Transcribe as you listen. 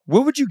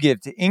What would you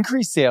give to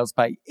increase sales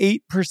by 8%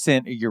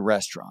 at your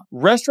restaurant?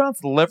 Restaurants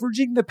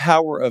leveraging the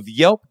power of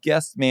Yelp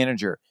Guest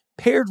Manager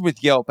paired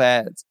with Yelp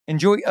ads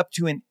enjoy up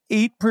to an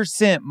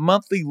 8%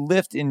 monthly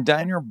lift in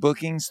diner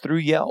bookings through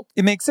Yelp.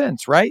 It makes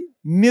sense, right?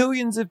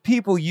 Millions of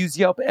people use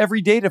Yelp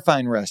every day to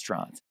find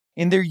restaurants,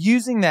 and they're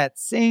using that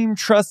same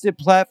trusted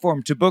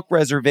platform to book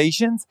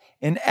reservations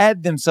and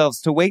add themselves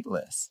to wait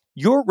lists.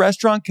 Your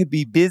restaurant could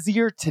be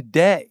busier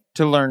today.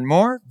 To learn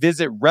more,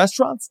 visit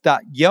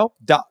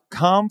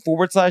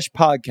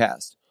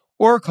restaurants.yelp.com/podcast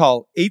or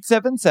call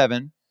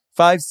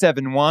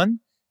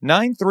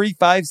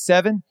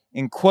 877-571-9357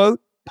 and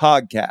quote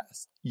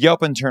podcast.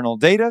 Yelp internal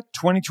data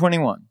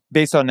 2021.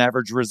 Based on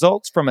average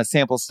results from a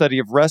sample study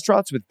of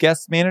restaurants with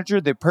Guest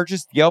Manager that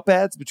purchased Yelp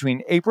ads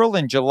between April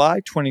and July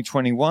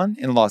 2021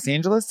 in Los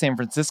Angeles, San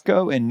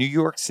Francisco, and New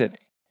York City.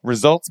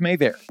 Results may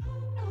vary.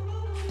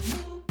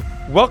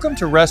 Welcome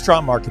to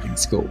Restaurant Marketing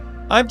School.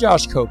 I'm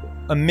Josh Coble,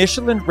 a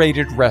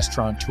Michelin-rated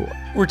restaurateur.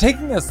 We're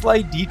taking a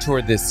slight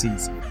detour this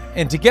season,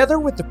 and together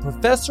with the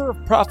professor of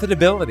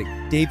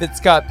profitability, David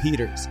Scott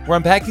Peters, we're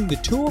unpacking the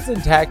tools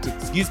and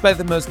tactics used by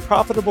the most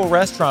profitable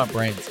restaurant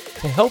brands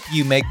to help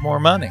you make more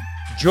money.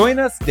 Join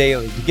us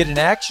daily to get an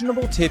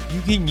actionable tip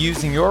you can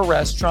use in your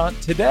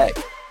restaurant today.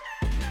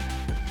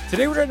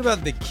 Today we're talking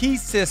about the key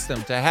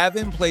system to have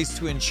in place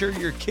to ensure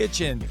your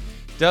kitchen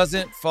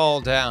doesn't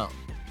fall down.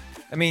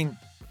 I mean,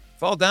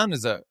 fall down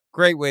is a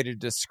great way to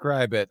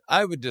describe it.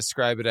 I would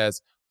describe it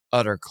as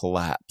utter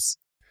collapse.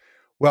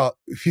 Well,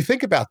 if you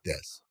think about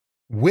this,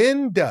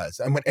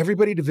 I want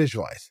everybody to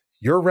visualize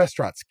your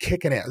restaurant's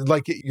kicking ass,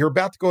 like you're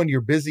about to go into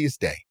your busiest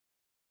day.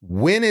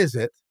 When is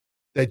it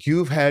that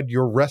you've had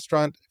your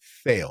restaurant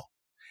fail?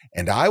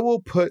 And I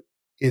will put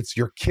it's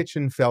your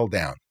kitchen fell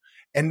down.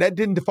 And that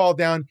didn't fall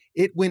down.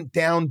 It went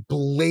down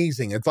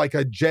blazing. It's like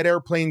a jet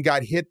airplane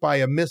got hit by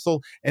a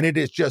missile and it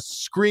is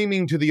just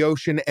screaming to the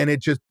ocean and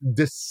it just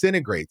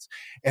disintegrates.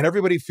 And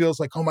everybody feels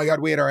like, oh my God,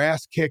 we had our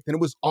ass kicked and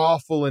it was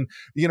awful. And,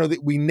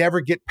 that we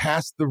never get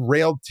past the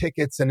railed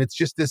tickets. And it's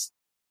just this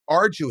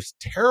arduous,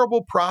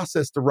 terrible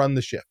process to run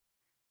the ship.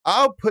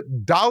 I'll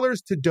put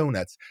dollars to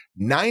donuts.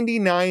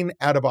 99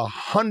 out of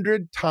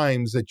 100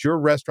 times that your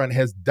restaurant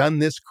has done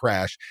this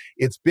crash,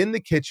 it's been the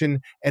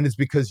kitchen, and it's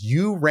because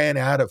you ran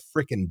out of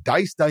freaking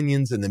diced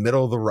onions in the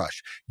middle of the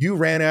rush. You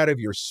ran out of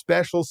your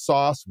special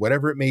sauce,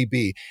 whatever it may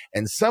be,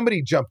 and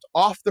somebody jumped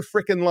off the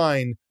freaking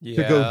line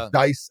to go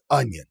dice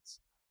onions,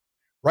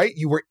 right?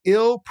 You were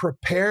ill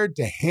prepared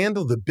to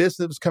handle the business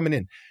that was coming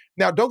in.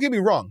 Now, don't get me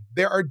wrong.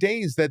 There are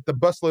days that the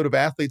busload of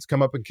athletes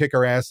come up and kick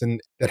our ass, and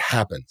that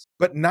happens.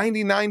 But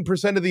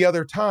 99% of the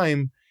other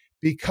time,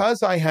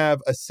 because I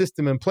have a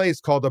system in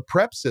place called a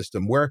prep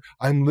system where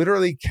I'm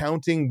literally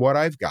counting what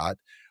I've got,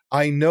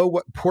 I know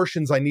what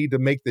portions I need to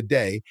make the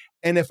day.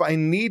 And if I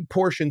need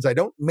portions, I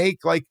don't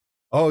make like,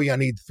 oh, yeah, I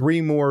need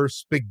 3 more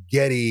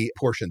spaghetti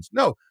portions.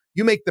 No,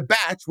 you make the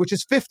batch, which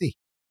is 50.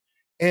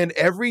 And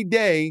every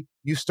day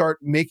you start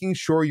making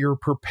sure you're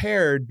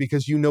prepared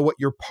because you know what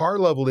your par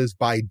level is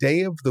by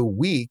day of the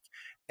week.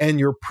 And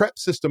your prep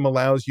system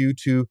allows you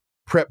to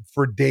prep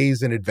for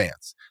days in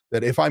advance.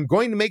 That if I'm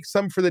going to make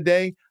some for the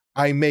day,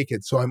 I make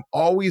it. So I'm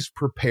always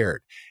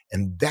prepared.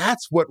 And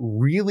that's what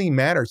really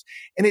matters.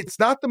 And it's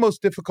not the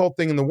most difficult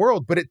thing in the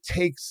world, but it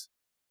takes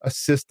a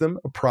system,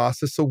 a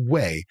process, a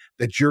way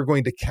that you're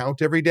going to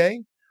count every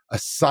day,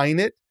 assign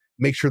it,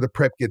 make sure the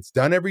prep gets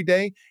done every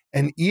day,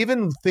 and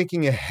even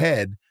thinking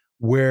ahead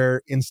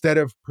where instead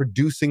of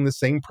producing the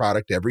same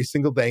product every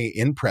single day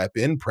in prep,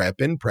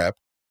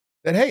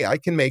 that, hey, I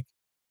can make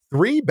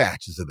 3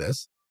 batches of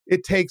this.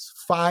 It takes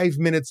 5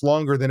 minutes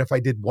longer than if I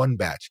did 1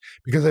 batch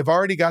because I've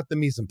already got the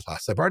mise en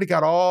place. I've already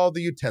got all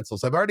the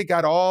utensils. I've already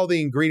got all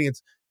the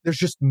ingredients. There's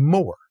just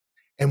more.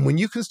 And when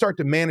you can start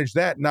to manage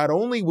that, not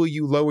only will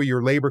you lower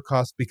your labor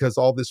costs because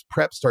all this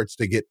prep starts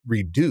to get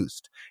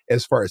reduced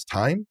as far as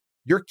time,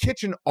 your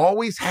kitchen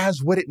always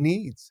has what it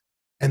needs.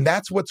 And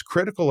that's what's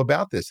critical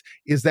about this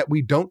is that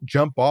we don't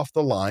jump off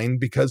the line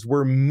because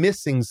we're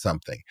missing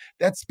something.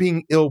 That's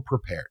being ill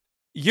prepared.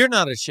 You're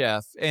not a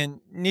chef,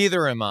 and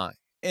neither am I.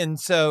 And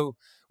so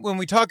when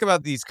we talk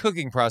about these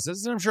cooking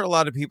processes, and I'm sure a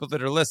lot of people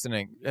that are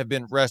listening have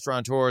been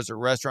restaurateurs or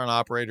restaurant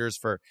operators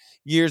for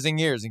years and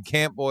years and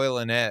can't boil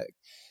an egg.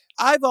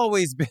 I've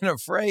always been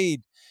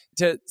afraid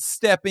to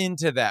step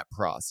into that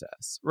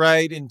process,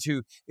 right? And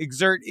to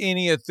exert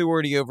any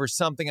authority over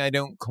something I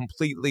don't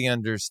completely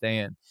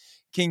understand.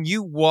 Can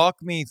you walk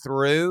me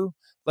through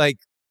like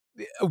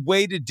a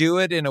way to do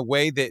it in a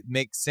way that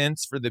makes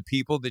sense for the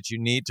people that you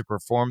need to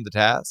perform the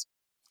task?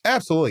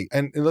 Absolutely.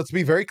 And let's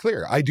be very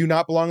clear. I do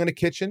not belong in a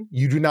kitchen.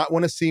 You do not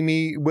want to see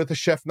me with a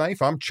chef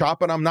knife. I'm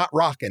chopping. I'm not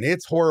rocking.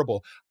 It's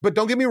horrible. But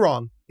don't get me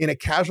wrong. In a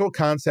casual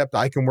concept,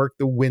 I can work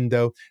the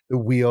window, the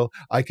wheel.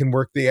 I can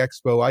work the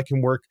expo. I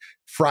can work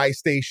fry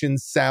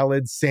stations,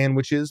 salads,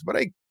 sandwiches. But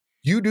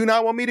you do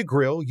not want me to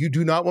grill. You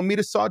do not want me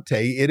to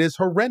saute. It is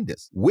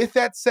horrendous. With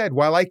that said,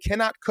 while I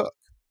cannot cook,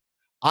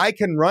 I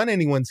can run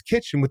anyone's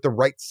kitchen with the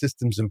right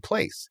systems in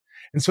place.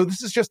 And so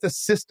this is just a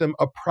system,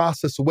 a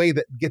process, a way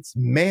that gets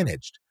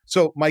managed.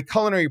 So my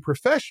culinary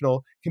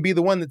professional can be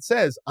the one that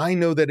says, I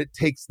know that it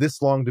takes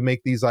this long to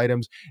make these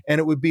items, and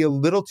it would be a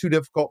little too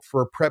difficult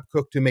for a prep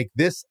cook to make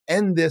this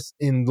and this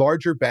in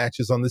larger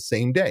batches on the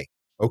same day.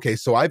 Okay,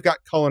 so I've got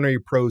culinary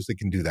pros that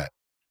can do that.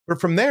 But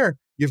from there,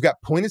 you've got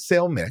point of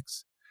sale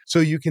mix. So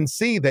you can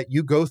see that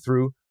you go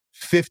through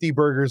 50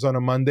 burgers on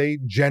a Monday,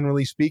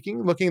 generally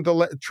speaking. Looking at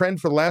the trend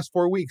for the last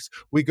 4 weeks,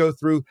 we go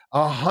through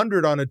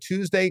 100 on a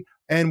Tuesday,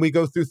 and we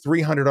go through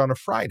 300 on a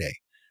Friday.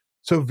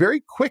 So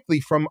very quickly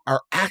from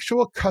our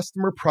actual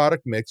customer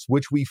product mix,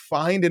 which we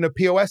find in a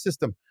POS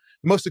system,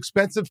 the most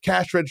expensive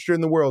cash register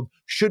in the world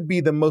should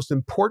be the most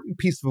important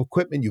piece of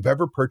equipment you've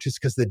ever purchased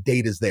because the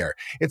data's there.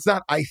 It's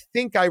not, I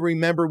think I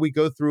remember we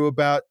go through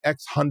about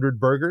X 100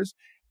 burgers.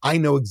 I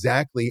know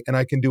exactly, and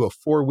I can do a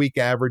 4-week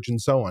average and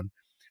so on.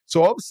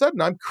 So all of a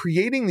sudden, I'm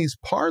creating these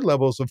par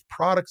levels of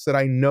products that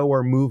I know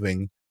are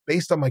moving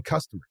based on my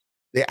customers,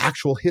 the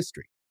actual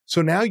history.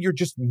 So now you're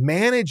just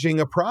managing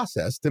a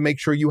process to make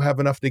sure you have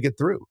enough to get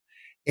through.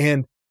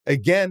 And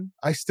again,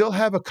 I still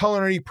have a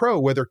culinary pro,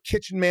 whether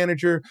kitchen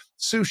manager,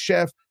 sous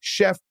chef,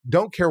 chef,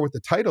 don't care what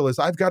the title is.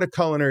 I've got a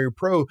culinary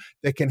pro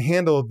that can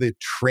handle the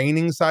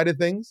training side of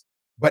things.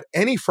 But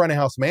any front of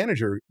house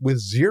manager with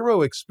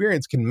zero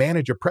experience can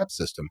manage a prep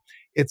system.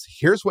 It's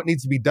here's what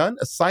needs to be done,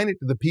 assign it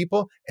to the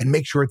people, and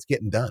make sure it's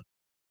getting done.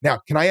 Now,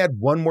 can I add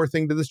one more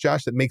thing to this,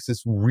 Josh, that makes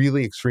this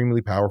really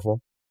extremely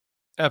powerful?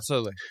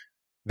 Absolutely.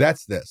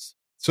 That's this.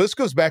 So this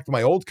goes back to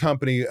my old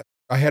company.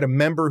 I had a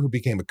member who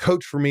became a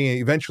coach for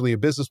me, eventually a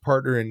business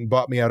partner, and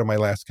bought me out of my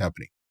last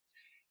company.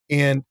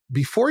 And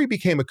before he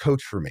became a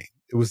coach for me,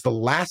 it was the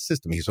last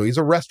system. So he's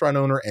a restaurant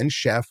owner and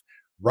chef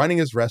running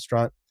his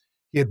restaurant.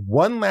 He had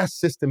one last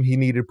system he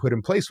needed to put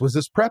in place was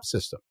this prep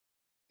system.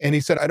 And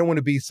he said, I don't want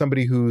to be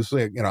somebody who's,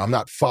 I'm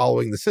not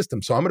following the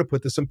system. So I'm going to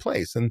put this in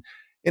place. And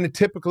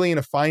typically in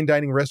a fine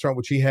dining restaurant,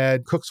 which he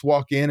had, cooks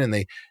walk in and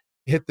they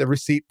hit the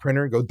receipt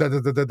printer and go,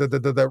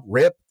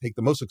 rip, take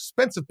the most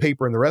expensive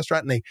paper in the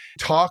restaurant. And they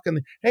talk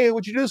and, hey,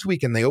 what'd you do this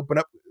weekend? They open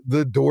up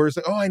the doors.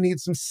 Oh, I need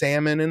some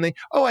salmon. And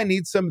I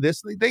need some of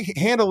this. They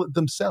handle it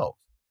themselves.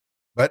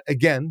 But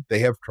again, they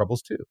have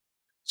troubles too.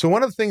 So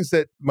one of the things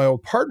that my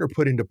old partner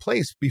put into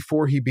place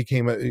before he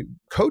became a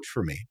coach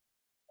for me,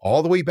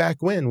 all the way back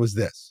when, was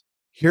this.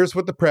 Here's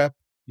what the prep,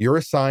 you're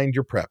assigned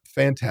your prep.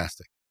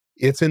 Fantastic.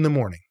 It's in the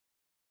morning.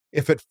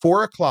 If at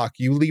 4:00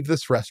 you leave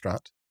this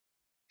restaurant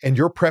and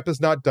your prep is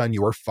not done,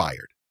 you are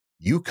fired.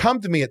 You come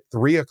to me at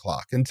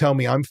 3:00 and tell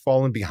me I'm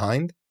falling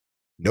behind,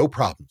 no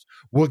problems.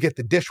 We'll get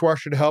the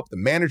dishwasher to help, the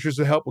managers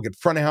to help, we'll get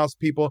front of house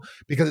people,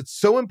 because it's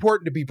so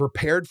important to be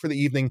prepared for the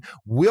evening.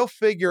 We'll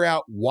figure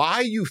out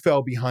why you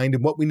fell behind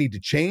and what we need to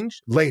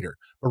change later.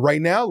 But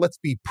right now, let's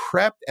be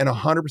prepped and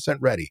 100%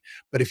 ready.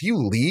 But if you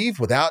leave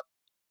without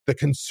the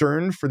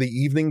concern for the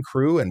evening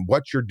crew and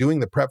what you're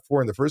doing the prep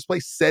for in the first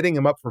place, setting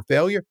them up for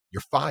failure,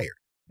 you're fired.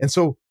 And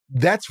so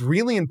that's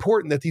really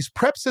important, that these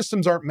prep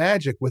systems aren't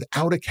magic.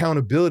 Without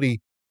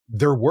accountability,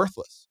 they're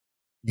worthless.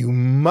 You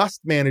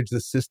must manage the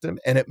system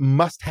and it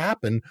must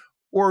happen,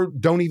 or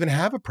don't even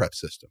have a prep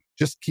system.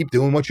 Just keep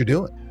doing what you're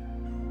doing.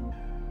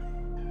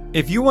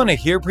 If you want to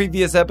hear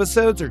previous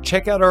episodes or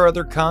check out our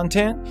other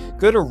content,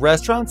 go to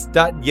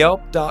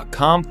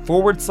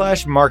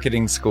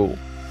restaurants.yelp.com/marketing school.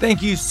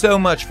 Thank you so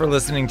much for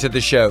listening to the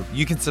show.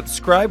 You can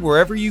subscribe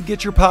wherever you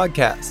get your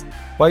podcasts.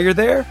 While you're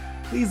there,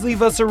 please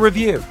leave us a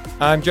review.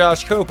 I'm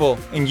Josh Kopel,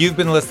 and you've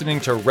been listening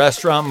to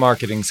Restaurant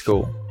Marketing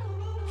School.